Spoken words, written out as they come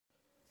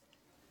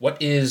What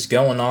is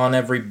going on,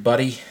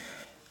 everybody?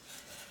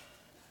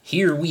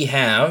 Here we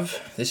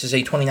have, this is a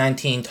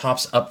 2019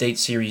 Topps Update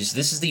Series.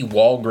 This is the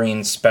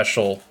Walgreens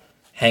Special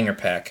Hanger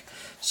Pack.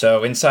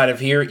 So inside of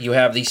here, you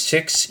have the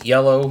 6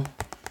 yellow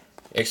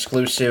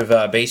exclusive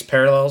base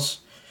parallels.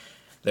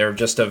 They're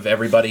just of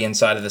everybody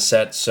inside of the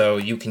set, so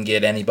you can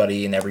get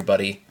anybody and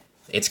everybody.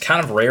 It's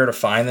kind of rare to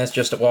find this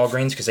just at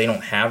Walgreens because they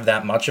don't have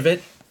that much of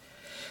it.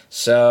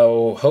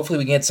 So hopefully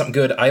we can get something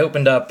good. I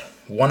opened up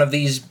one of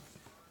these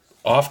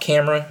off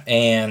camera,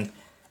 and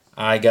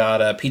I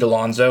got a Pete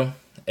Alonso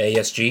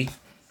ASG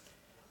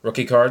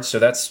rookie card, so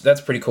that's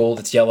pretty cool.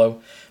 It's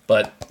yellow,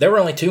 but there were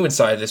only 2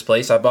 inside this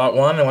place. I bought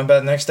one, and went back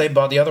the next day,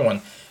 bought the other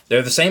one.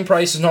 They're the same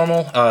price as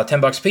normal,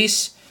 $10 a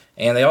piece,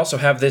 and they also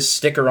have this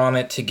sticker on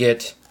it to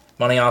get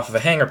money off of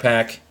a hanger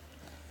pack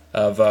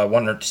of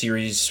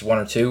Series 1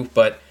 or 2,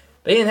 but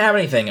they didn't have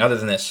anything other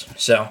than this.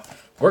 So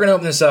we're going to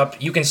open this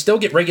up. You can still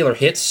get regular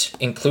hits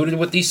included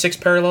with these 6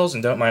 parallels,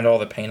 and don't mind all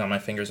the paint on my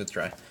fingers, it's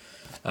dry.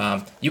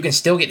 You can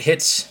still get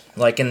hits,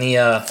 like in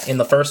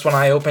the first one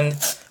I opened,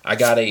 I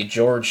got a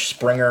George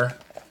Springer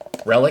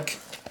relic.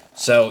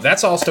 So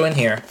that's all still in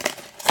here.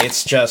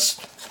 It's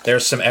just,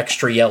 there's some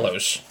extra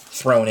yellows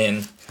thrown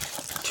in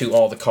to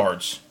all the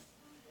cards.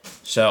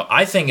 So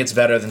I think it's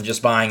better than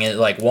just buying it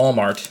like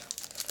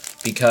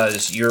Walmart,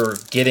 because you're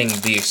getting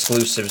the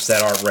exclusives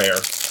that are rare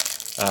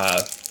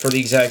for the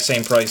exact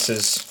same price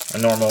as a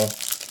normal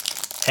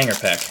hanger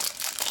pack.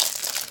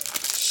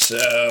 So,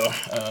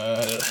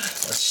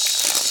 let's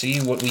see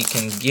what we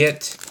can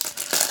get.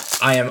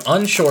 I am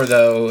unsure,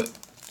 though,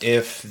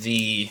 if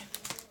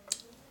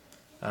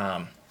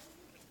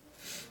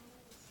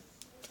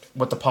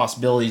what the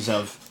possibilities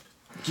of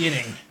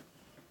getting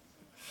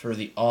for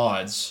the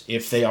odds,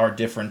 if they are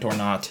different or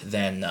not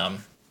than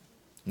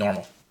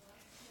normal.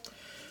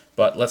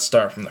 But let's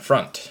start from the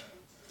front.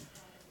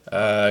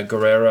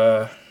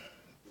 Guerrero,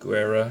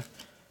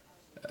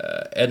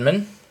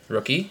 Edman,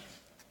 rookie.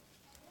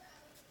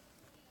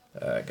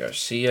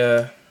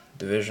 Garcia,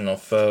 divisional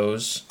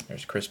foes.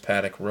 There's Chris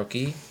Paddock,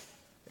 rookie.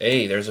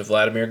 Hey, there's a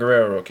Vladimir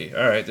Guerrero rookie.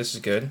 Alright, this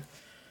is good.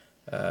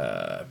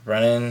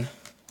 Brennan,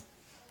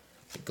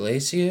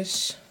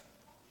 Iglesias,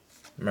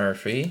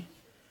 Murphy,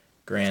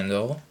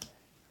 Grandal,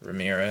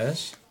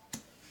 Ramirez,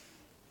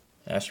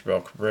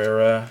 Astroval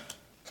Cabrera,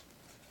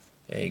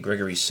 a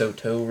Gregory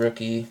Soto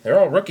rookie. They're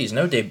all rookies,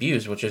 no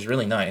debuts, which is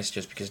really nice,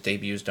 just because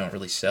debuts don't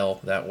really sell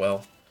that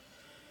well.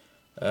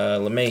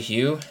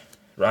 LeMahieu,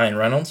 Ryan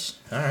Reynolds.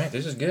 Alright,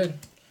 this is good.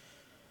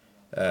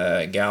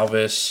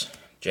 Galvis,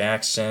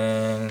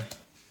 Jackson,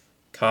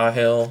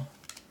 Cahill,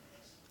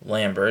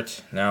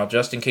 Lambert. Now,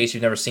 just in case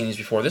you've never seen these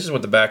before, this is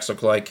what the backs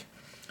look like.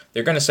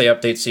 They're going to say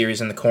Update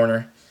Series in the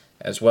corner,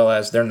 as well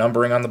as their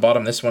numbering on the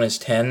bottom. This one is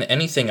 10.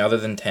 Anything other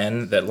than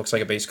 10 that looks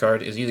like a base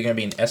card is either going to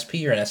be an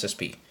SP or an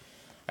SSP.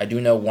 I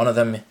do know one of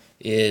them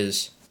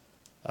is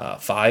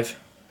 5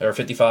 or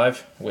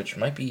 55, which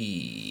might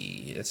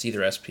be, it's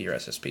either SP or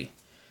SSP.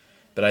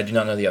 But I do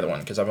not know the other one,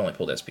 because I've only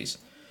pulled SPs.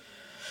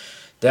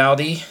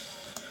 Dowdy,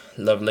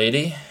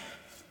 Lovelady,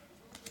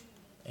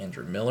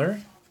 Andrew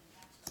Miller,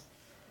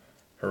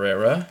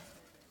 Herrera,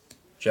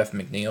 Jeff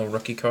McNeil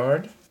rookie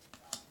card,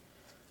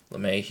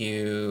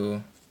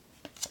 LeMahieu.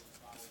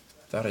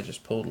 Thought I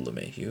just pulled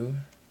LeMahieu.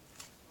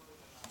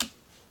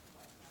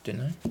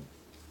 Didn't I?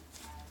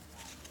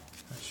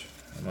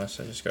 Unless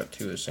I just got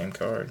 2 of the same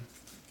card.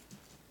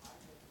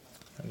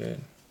 I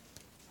did.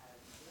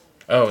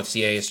 Oh, it's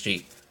the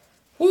ASG.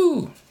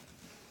 Woo!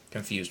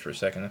 Confused for a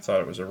second. I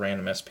thought it was a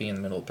random SP in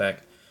the middle of the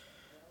pack.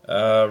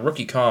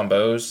 Rookie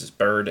combos is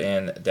Bird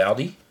and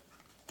Dowdy.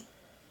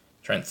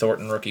 Trent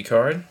Thornton rookie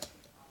card.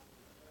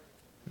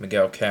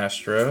 Miguel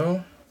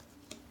Castro.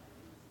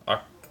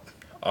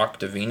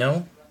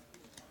 Octavino.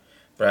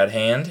 Brad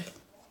Hand.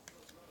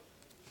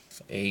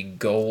 A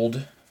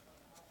gold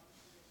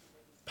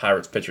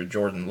Pirates pitcher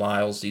Jordan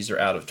Lyles. These are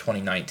out of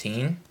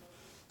 2019.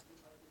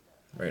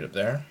 Right up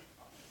there.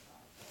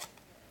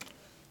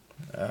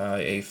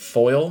 A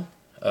foil,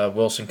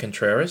 Wilson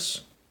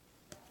Contreras.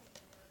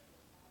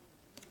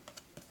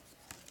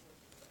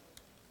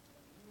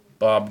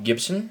 Bob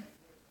Gibson.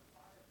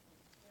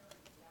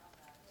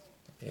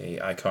 A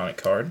iconic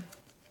card.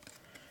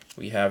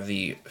 We have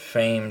the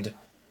famed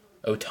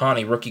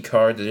Ohtani rookie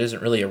card that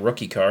isn't really a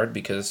rookie card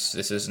because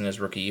this isn't his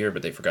rookie year,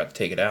 but they forgot to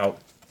take it out.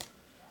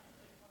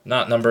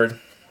 Not numbered,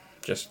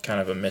 just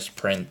kind of a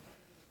misprint.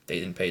 They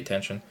didn't pay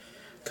attention.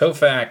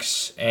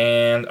 Koufax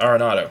and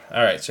Arenado.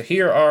 Alright, so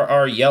here are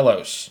our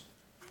yellows.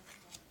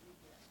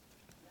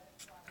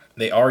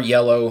 They are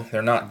yellow.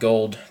 They're not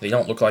gold. They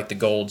don't look like the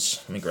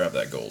golds. Let me grab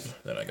that gold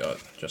that I got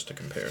just to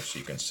compare so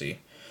you can see.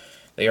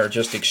 They are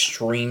just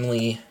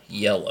extremely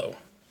yellow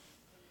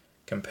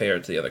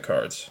compared to the other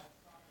cards.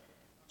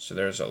 So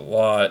there's a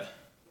lot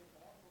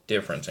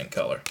difference in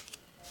color.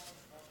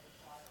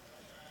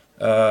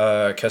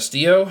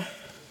 Castillo.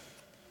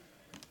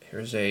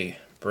 Here's a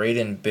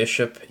Braden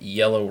Bishop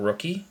yellow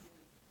rookie.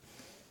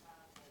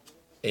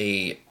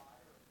 A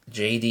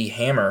J.D.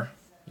 Hammer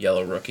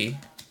yellow rookie.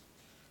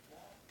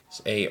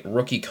 It's a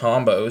rookie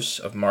combos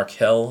of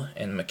Markell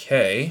and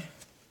McKay.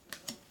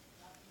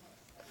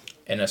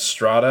 An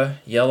Estrada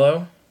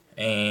yellow.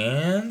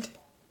 And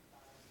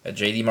a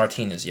JD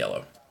Martinez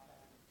yellow.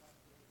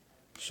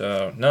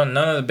 So, none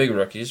of the big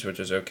rookies, which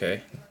is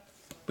okay.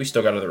 We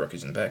still got other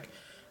rookies in the pack.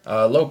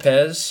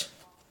 Lopez,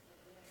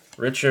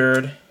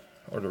 Richard,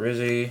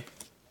 Odorizzi,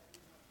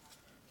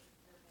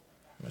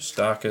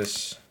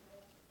 Moustakas,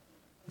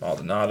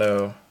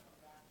 Maldonado,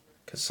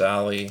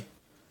 Casali,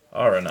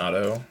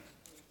 Arenado,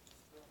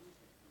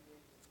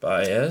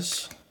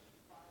 Baez,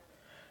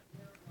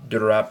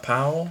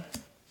 Durapau,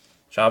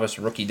 Chavez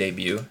rookie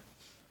debut,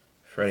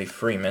 Freddie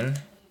Freeman,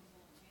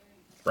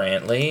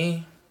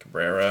 Brantley,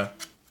 Cabrera,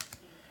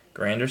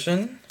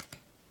 Granderson.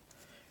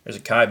 There's a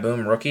Kai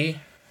Boom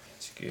rookie.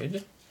 That's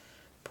good.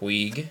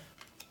 Puig,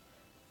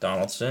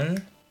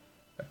 Donaldson,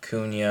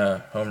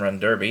 Acuna home run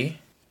derby,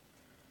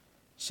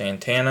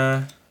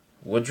 Santana,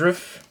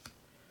 Woodruff,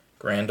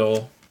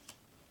 Grandal,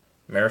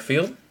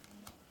 Merrifield,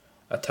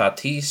 a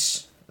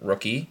Tatis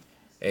rookie,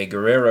 a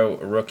Guerrero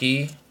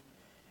rookie,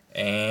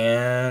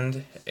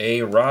 and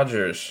a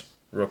Rogers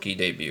rookie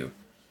debut.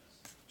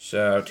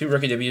 So 2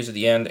 rookie debuts at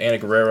the end and a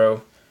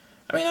Guerrero.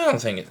 I mean, I don't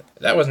think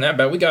that wasn't that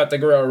bad. We got the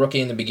Guerrero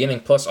rookie in the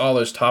beginning, plus all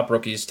those top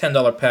rookies,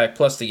 $10 pack,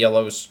 plus the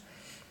yellows.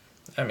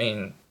 I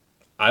mean,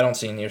 I don't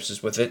see any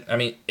issues with it. I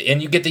mean,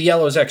 and you get the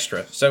yellows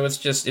extra, so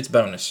it's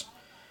bonus.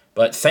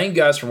 But thank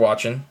you guys for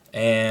watching,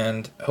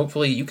 and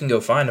hopefully you can go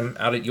find them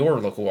out at your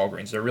local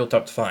Walgreens. They're real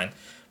tough to find.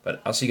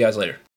 But I'll see you guys later.